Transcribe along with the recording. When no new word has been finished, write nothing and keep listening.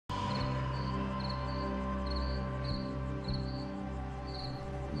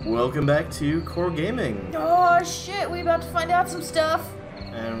Welcome back to CorGaming. Oh shit, we about to find out some stuff.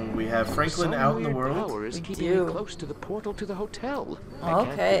 And we have Franklin out in the world. Power is keeping me close to the portal to the hotel. I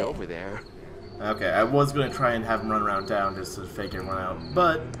can't get over there. Okay, I was going to try and have him run around town just to fake everyone out,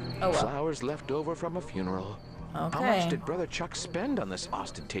 but... Oh well. Flowers left over from a funeral. Okay. How much did Brother Chuck spend on this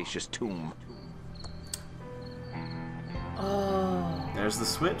ostentatious tomb? Oh. There's the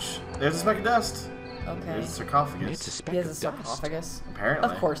switch. There's a speck of dust. Okay. There's a sarcophagus. It's a speck He has a of sarcophagus. dust. Apparently.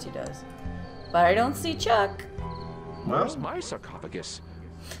 Of course he does. But I don't see Chuck. Where's my sarcophagus?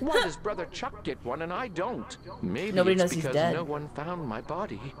 Why does Brother Chuck get one and I don't? Maybe Nobody it's knows he's because dead. no one found my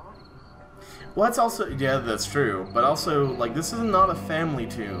body. Well, that's also... Yeah, that's true. But also, like, this is not a family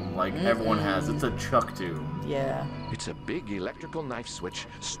tomb like everyone has. It's a Chuck tomb. Yeah. It's a big electrical knife switch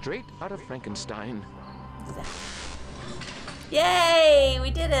straight out of Frankenstein. Yay! We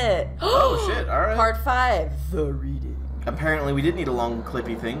did it! Oh, shit. All right. Part 5. The reading. Apparently, we didn't need a long,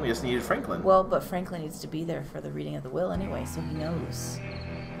 clippy thing. We just needed Franklin. Well, but Franklin needs to be there for the reading of the will anyway, so he knows.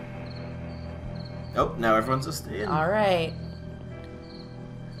 Oh, now everyone's just in. Alright.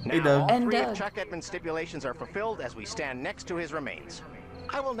 Hey, Now, Doug. all And three Doug. of Chuck Edmund's stipulations are fulfilled as we stand next to his remains.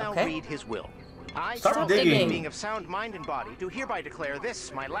 I will now Okay. read his will. I, Start Charles digging. Edmund, being of sound mind and body, do hereby declare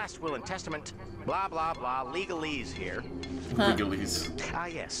this, my last will and testament, blah, blah, blah, legalese here. Legalese. Ah,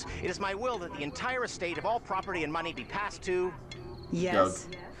 yes. It is my will that the entire estate of all property and money be passed to... Yes.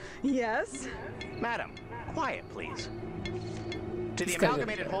 Yes. Madam, quiet, please. To the It's gonna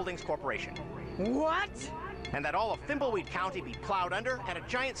Amalgamated go. Holdings Corporation. What? And that all of Thimbleweed County be plowed under and a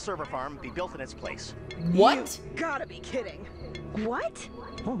giant server farm be built in its place. What? You gotta be kidding. What?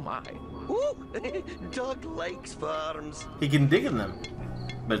 Oh my. Ooh, Doug likes farms. He can dig in them.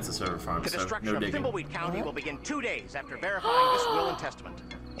 But it's a server farm, The so destruction no of digging. Thimbleweed County will begin 2 days after verifying this will and testament.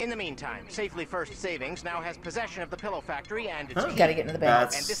 In the meantime, Safely First Savings now has possession of the pillow factory and its key. Gotta get into the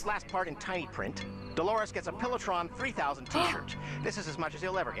bank. That's... And this last part in tiny print, Dolores gets a Pillowtron 3000 t-shirt. This is as much as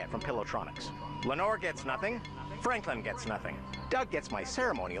he'll ever get from Pillowtronics. Lenore gets nothing. Franklin gets nothing. Doug gets my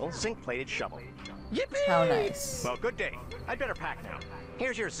ceremonial zinc-plated shovel. Yippee! How nice. Well, good day. I'd better pack now.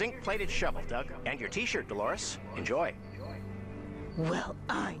 Here's your zinc-plated shovel, Doug. And your t-shirt, Dolores. Enjoy. Well,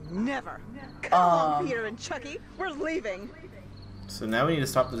 I never. Come on, Peter and Chucky. We're leaving. So now we need to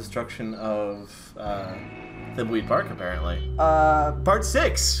stop the destruction of Thimbleweed Park, apparently. Alright. Part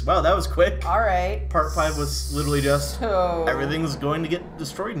 6! Wow, that was quick. Part 5 was literally just So... everything's going to get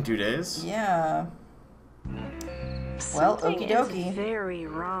destroyed in 2 days. Yeah. Well, Something okie is dokie. very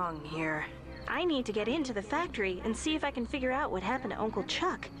wrong here. I need to get into the factory and see if I can figure out what happened to Uncle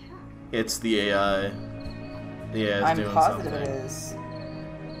Chuck. It's the AI. The AI is I'm doing positive something. it is.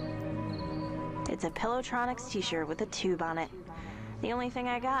 It's a Pillowtronics t-shirt with a tube on it. The only thing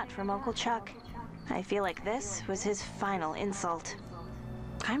I got from Uncle Chuck. I feel like this was his final insult.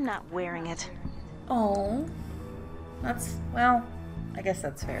 I'm not wearing it. Oh. That's, well, I guess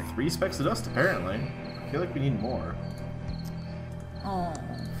that's fair. 3 specks of dust, apparently. I feel like we need more. Oh,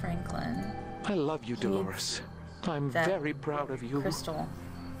 Franklin. I love you, Dolores. I'm that very proud of you. Crystal.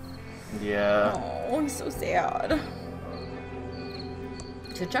 Yeah. Oh, I'm so sad.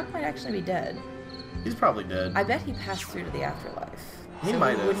 So Chuck might actually be dead. He's probably dead. I bet he passed through to the afterlife. He so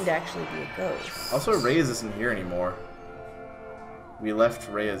might he have. wouldn't actually be a ghost. Also, Reyes isn't here anymore. We left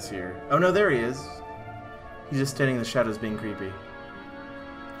Reyes here. Oh no, there he is. He's just standing in the shadows being creepy.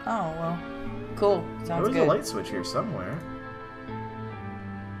 Oh, well. Cool. There Sounds was good. a light switch here somewhere.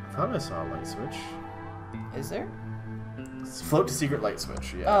 I thought I saw a light switch. Is there? Float to secret light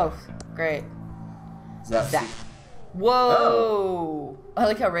switch, yeah. Oh, great. Zap. Zap. Whoa! I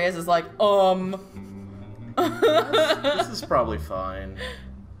like how Reyes is like, This is probably fine.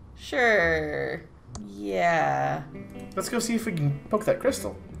 Sure. Yeah. Let's go see if we can poke that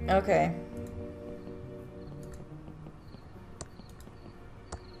crystal. Okay.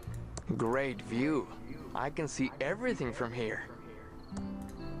 Great view. I can see everything from here.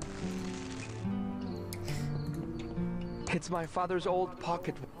 It's my father's old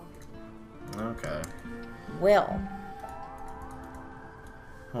pocket. Okay. Well.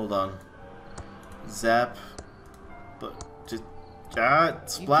 Hold on. Zap. But just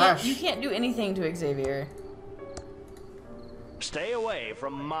splash. You can't do anything to Xavier. Stay away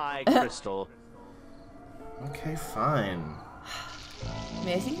from my crystal. Okay, fine. I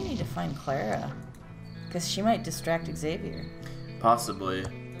mean, I think we need to find Clara. Because she might distract Xavier. Possibly.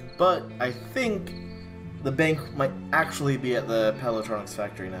 But I think the bank might actually be at the Pillowtronics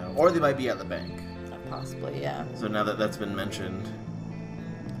factory now. Or they might be at the bank. Possibly, yeah. So now that that's been mentioned.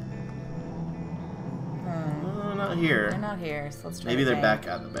 Not here. They're not here, so let's try Maybe the they're bank.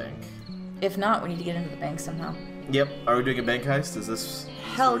 back at the bank. If not, we need to get into the bank somehow. Yep. Are we doing a bank heist? Is this...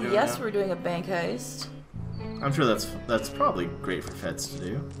 Hell what we're doing yes, now? we're doing a bank heist. I'm sure that's probably great for Feds to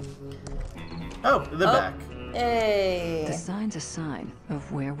do. Oh, they're back. Hey. The sign's a sign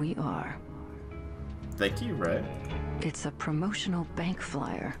of where we are. Thank you, Ray. It's a promotional bank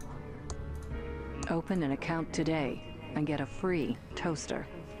flyer. Open an account today and get a free toaster.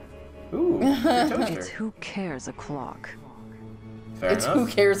 Ooh, good toaster. It's who cares a clock. Fair It's enough. who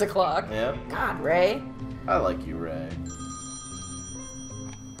cares o'clock. Yep. God, Ray. I like you, Ray.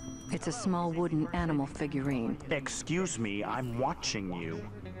 It's a small wooden animal figurine. Excuse me, I'm watching you.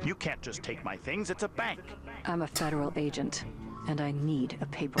 You can't just take my things, it's a bank. I'm a federal agent, and I need a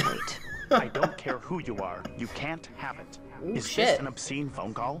paperweight. I don't care who you are, you can't have it. Ooh, Is shit. this an obscene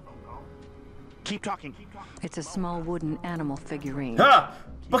phone call? Keep talking. It's a small wooden animal figurine. Ha!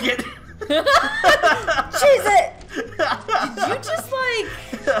 Book it! Jesus! Did you just like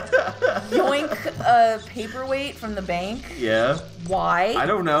yoink a paperweight from the bank? Yeah. Why? I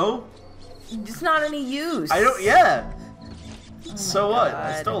don't know. It's not any use. I don't. Yeah. So what?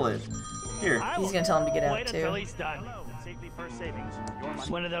 I God. stole it. Here. He's gonna tell him to get out Wait until too. he's done. Safely First Savings. Your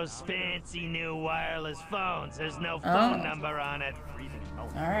money. One of those fancy new wireless phones. There's no phone number on it. All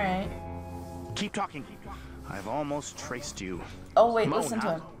right. Keep talking. I've almost traced you. Oh wait, Mona. listen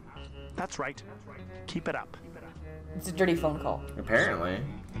to him. That's right. Keep it up. It's a dirty phone call. Apparently.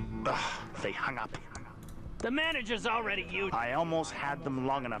 Ugh, they hung up. The manager's already used. I almost had them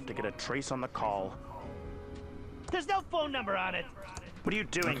long enough to get a trace on the call. There's no phone number on it. What are you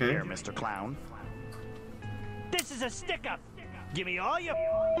doing Okay. here, Mr. Clown? This is a stick-up. Give me all your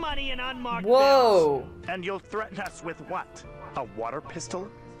money and unmarked Whoa. And you'll threaten us with what? A water pistol?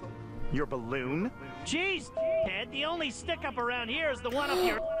 Your balloon? bills. Jeez, Ted, the only stick-up around here is the one up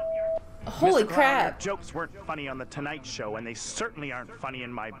your... Holy Mr. Clown, your crap. jokes weren't funny on the Tonight Show, and they certainly aren't funny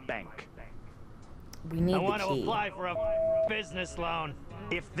in my bank. We need I the want to key. apply for a business loan.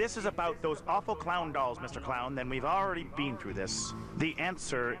 If this is about those awful clown dolls, Mr. Clown, then we've already been through this. The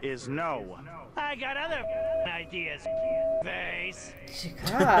answer is no. I got other ideas, face.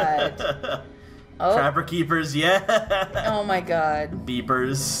 God. Oh. Trapper keepers, yeah. Oh my God.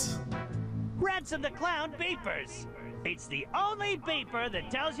 Beepers. Ransom the Clown beepers. It's the only beeper that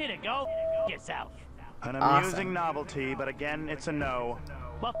tells you to go yourself. An Awesome. amusing novelty, but again, it's a no.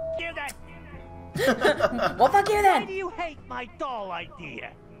 Well, you that. Well, fuck you Why then. do you hate my doll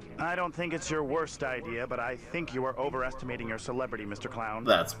idea? I don't think it's your worst idea, but I think you are overestimating your celebrity, Mr. Clown.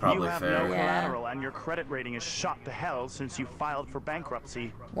 That's probably You have fair. no Yeah. collateral, and your credit rating is shot to hell since you filed for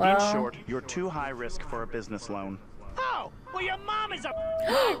bankruptcy. Well- In short, you're too high risk for a business loan. Oh, well, your mom is a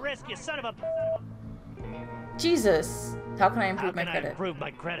high risk, you son of a. Jesus. How can I How improve my can I credit? improve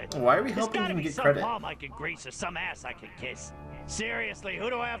my credit? Why are we There's helping gotta him be get some credit? palm I can grease or some ass I can kiss. Seriously, who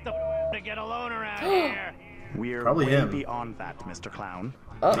do I have to get a loan around here? We're Probably way him. beyond that, Mr. Clown.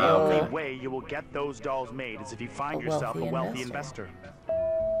 Uh-oh. The only way you will get those dolls made is if you find A yourself a wealthy wealthy investor.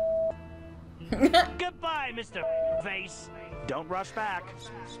 investor. Goodbye, Mr. Face. Don't rush back.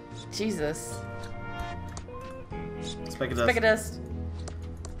 Jesus. Speck of Speck of dust. dust.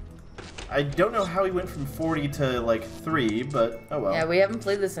 I don't know how he went from 40 to like 3, but oh well. Yeah, we haven't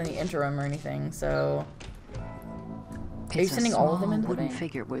played this in the interim or anything, so. Are you It's sending a all of them small into the wooden bank?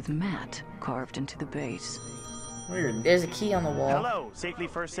 figure with Matt carved into the base. Weird. There's a key on the wall. Hello, Safely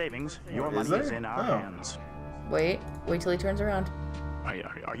First Savings. Your Is money is there? in our Oh. hands. Wait till he turns around.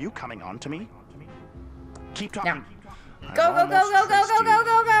 Are you coming on to me? Keep No. talking. I've Go, go, go, almost go, go, traced go, you. go,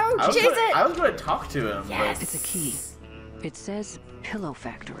 go, go! I was Chase gonna, it! I was going to talk to him, Yes. It's a key. It says Pillow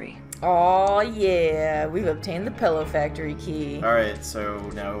Factory. Oh yeah, we've obtained the Pillow Factory key. but... Alright, so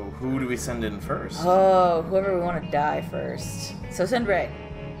now who do we send in first? Oh, whoever we want to die first. So send Ray.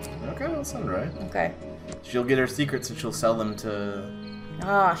 Okay, we'll send Ray. Okay. She'll get her secrets and she'll sell them to...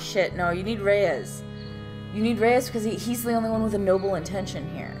 Ah, shit, no, you need Reyes. You need Reyes because he's the only one with a noble intention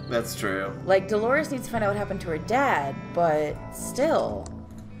here. That's true. Like, Dolores needs to find out what happened to her dad, but still.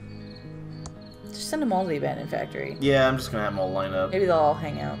 Just send them all to the abandoned factory. Yeah, I'm just going to have them all line up. Maybe they'll all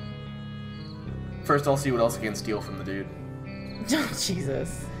hang out. First, I'll see what else I can steal from the dude.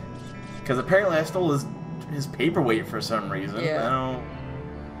 Jesus. Because apparently I stole his paperweight for some reason. Yeah. I don't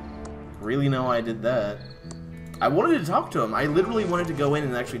really know I did that. I wanted to talk to him. I literally wanted to go in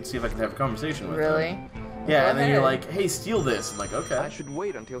and actually see if I could have a conversation with him. Really? Yeah, Go and then you're ahead. like, hey, steal this. I'm like, I okay. should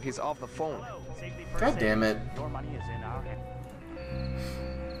wait until he's off the phone. Safely First God damn it. Savings. Your money is in our hands.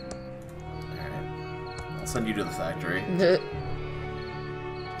 Alright. I'll send you to the factory.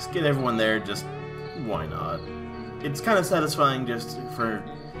 Just get everyone there, just why not? It's kind of satisfying just for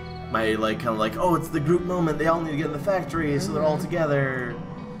my, like, kind of like, oh, it's the group moment. They all need to get in the factory, so they're all together.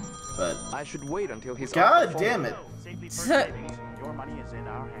 but I should wait until he's God off the damn phone. it. Safely for savings. Your money is in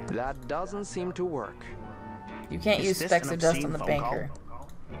our hands. That doesn't seem to work. You can't Is use this specks an of dust obscene on the phone banker. call?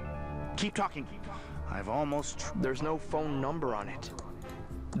 Keep talking. I've almost. There's no phone number on it.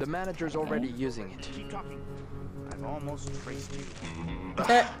 The manager's already using it. Keep talking. I've almost traced you.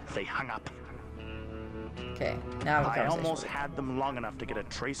 Okay. They hung up. Okay, now the I conversation. almost had them long enough to get a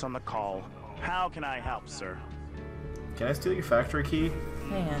trace on the call. How can I help, sir? Can I steal your factory key?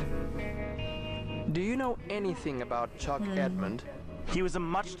 Hang on. Do you know anything about Chuck Edmund? He was a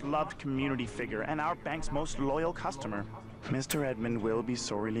much-loved community figure and our bank's most loyal customer. Mr. Edmund will be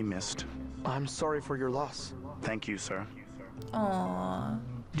sorely missed. I'm sorry for your loss. Thank you, sir. Aww.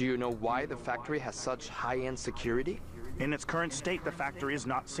 Do you know why the factory has such high-end security? In its current state, the factory is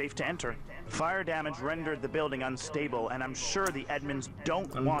not safe to enter. Fire damage rendered the building unstable, and I'm sure the Edmonds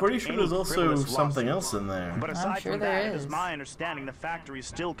don't I'm want pretty sure any there's also frivolous something lawsuits. else in there. But aside sure from there that, it is. is my understanding the factory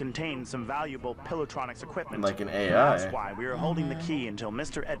still contains some valuable Pilotronics equipment. Like an AI. That's why we are holding the key until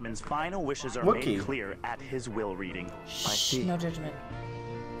Mr. Edmund's final wishes are What made key? clear at his will reading. Shh, see. no judgment.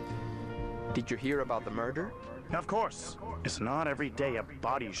 Did you hear about the murder? Of course. It's not every day a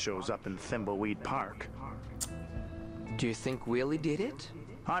body shows up in Thimbleweed Park. Do you think Willie did it?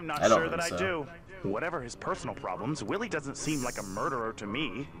 I'm not I don't sure that think I so. do. Whatever his personal problems, Willie doesn't seem like a murderer to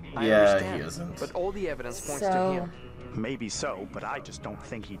me. I Yeah, understand, he isn't. but all the evidence points So- to him. Maybe so, but I just don't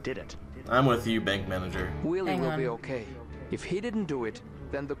think he did it. I'm with you, bank manager. Willie Hang will on. be okay. If he didn't do it,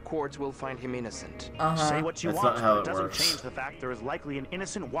 then the courts will find him innocent. Say what you That's want, not how but it it doesn't works. change the fact there is likely an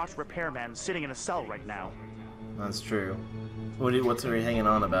innocent watch repairman sitting in a cell right now. That's true. What's he hanging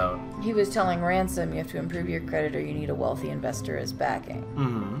on about? He was telling Ransom you have to improve your credit or you need a wealthy investor as backing.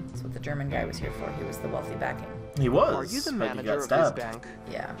 Mm-hmm. That's what the German guy was here for. He was the wealthy backing. He was. Are you the but he manager got of this stabbed. bank?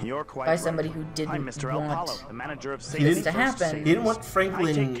 Yeah. You're quite By right. somebody who didn't I'm Mr. El want Palo, the manager of He Safety didn't- to First happen. Savings. He didn't want I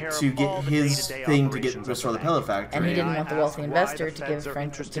Franklin take care to of get all the his day-to-day thing to get operations of restore the bank. Pillow Factory. And he didn't May want the I wealthy ask investor why to the give feds are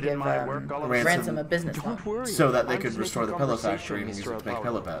Frank to interested give in my work all of a Ransom. Ransom a business loan. Don't worry. So that they I'm could just restore the making Pillow conversation, Factory and use Mr. it to make Apollo.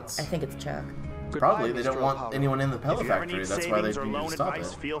 pillow pets. I think it's Chuck. Goodbye, Probably. They Mr. don't want Apollo. anyone in the Pillow If you ever Factory. need That's why they savings or need to loan stop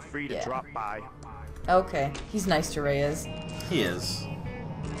advice, it. feel free to Yeah. drop by. Okay. He's nice to Reyes. He is.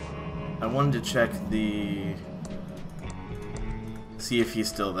 I wanted to check the... See if he's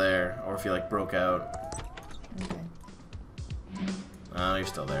still there, or if he, like, broke out. Okay. Oh, you're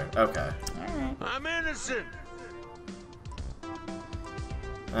still there. Okay. Alright. I'm innocent.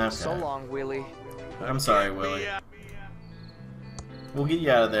 Okay. So long, Willie. I'm sorry, Willie. We'll get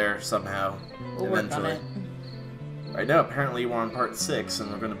you out of there somehow. We'll work on eventually. it. Right now, apparently we're on part 6,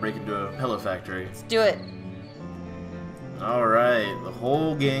 and we're gonna break into a pillow factory. Let's do it. Alright, the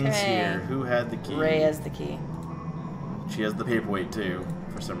whole gang's Okay. here. Who had the key? Ray has the key. She has the paperweight, too,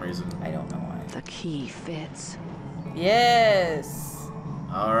 for some reason. I don't know why. The key fits. Yes.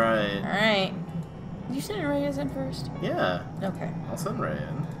 Alright. Alright. You send Reyes in first? Yeah, Okay. I'll send Ray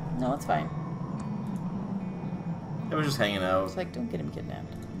in. No, it's fine. It was just hanging out. It's like, don't get him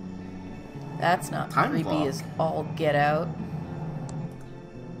kidnapped. That's not Time creepy clock. as all get out.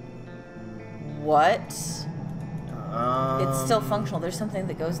 What? It's still functional. There's something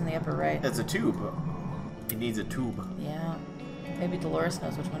that goes in the upper right. It's a tube. It needs a tube. Yeah. Maybe Dolores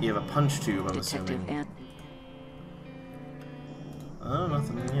knows which one. You have a punch tube, I'm Detective assuming. Ant. Oh,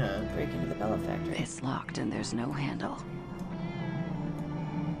 nothing yet. Break into the Bella factory. It's locked and there's no handle.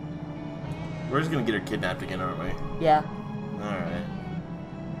 We're just gonna get her kidnapped again, aren't we? Yeah. Alright.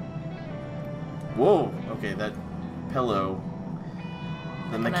 Whoa! Okay, that pillow.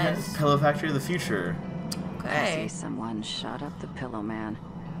 The Nice. pillow factory of the future. I Okay. see someone shot up the Pillow Man.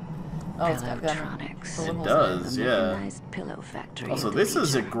 Oh, it's got gun. Electronics. The It little- does, The yeah. mechanized pillow factory. Also, of the this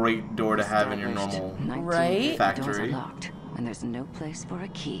is a future. great door to have in your Established normal 1950. Right? factory. Doors are locked, and there's no place for a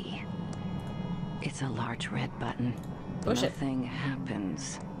key. It's a large red button. Push it. Nothing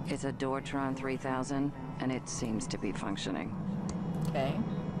happens. It's a Doortron 3000, and it seems to be functioning. Okay.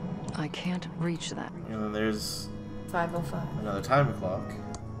 I can't reach that. And then there's 5:05. another time clock.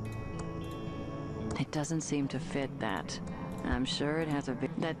 It doesn't seem to fit that. I'm sure it has a...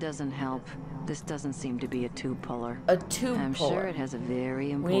 That doesn't help. This doesn't seem to be a tube puller. A tube I'm puller. sure it has a very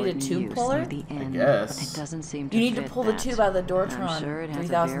We important need a tube use puller? near the end. guess. But it doesn't seem to You need to fit pull the that. tube out of the Doortron I'm sure it has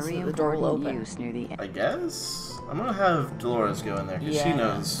 3000 a so very that the door will important open. use near the I guess? I'm gonna have Dolores go in there, because she Yeah.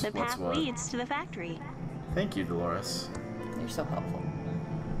 knows The what's path what. leads to the factory. Thank you, Dolores. You're so helpful.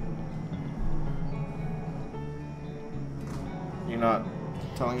 You're not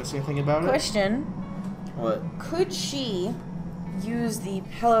telling us anything about it? Question. What? Could she use the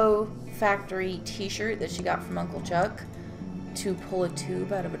Pillow Factory t-shirt that she got from Uncle Chuck to pull a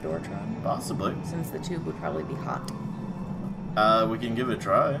tube out of a Doortron? Possibly. Since the tube would probably be hot. We can give it a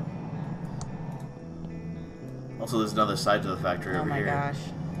try. Also, there's another side to the factory over here. Oh my gosh.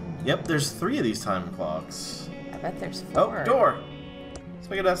 Yep, there's 3 of these time clocks. I bet there's 4. Oh, door! Let's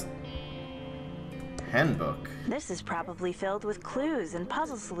make it a handbook. This is probably filled with clues and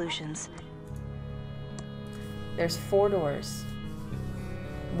puzzle solutions. There's 4 doors.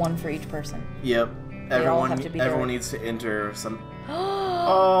 1 for each person. Yep. all have to be Everyone there. needs to enter some.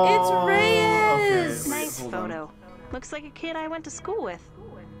 Oh, it's Reyes! Okay, Nice hold photo. on. Looks like a kid I went to school with.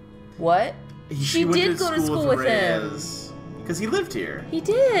 What? She went did go to school with him. Because he lived here He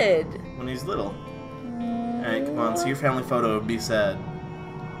did. when he was little. Alright, come on, see your family photo and be sad.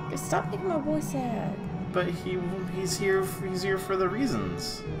 Stop making my boy sad. But he's here for the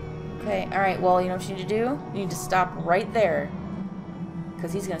reasons. Okay, alright, well, you know what you need to do? You need to stop right there.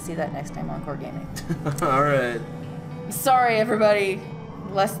 Because he's going to see that next time on CorGaming. Alright. I'm sorry, everybody.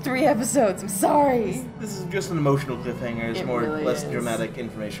 Last 3 episodes, I'm sorry. This is just an emotional cliffhanger. It's It more really less is. dramatic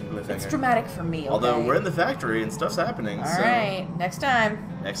information cliffhanger. It's dramatic for me, okay? Although we're in the factory and stuff's happening. Alright, next time.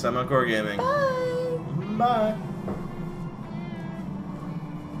 Next time on CorGaming. Bye. Bye.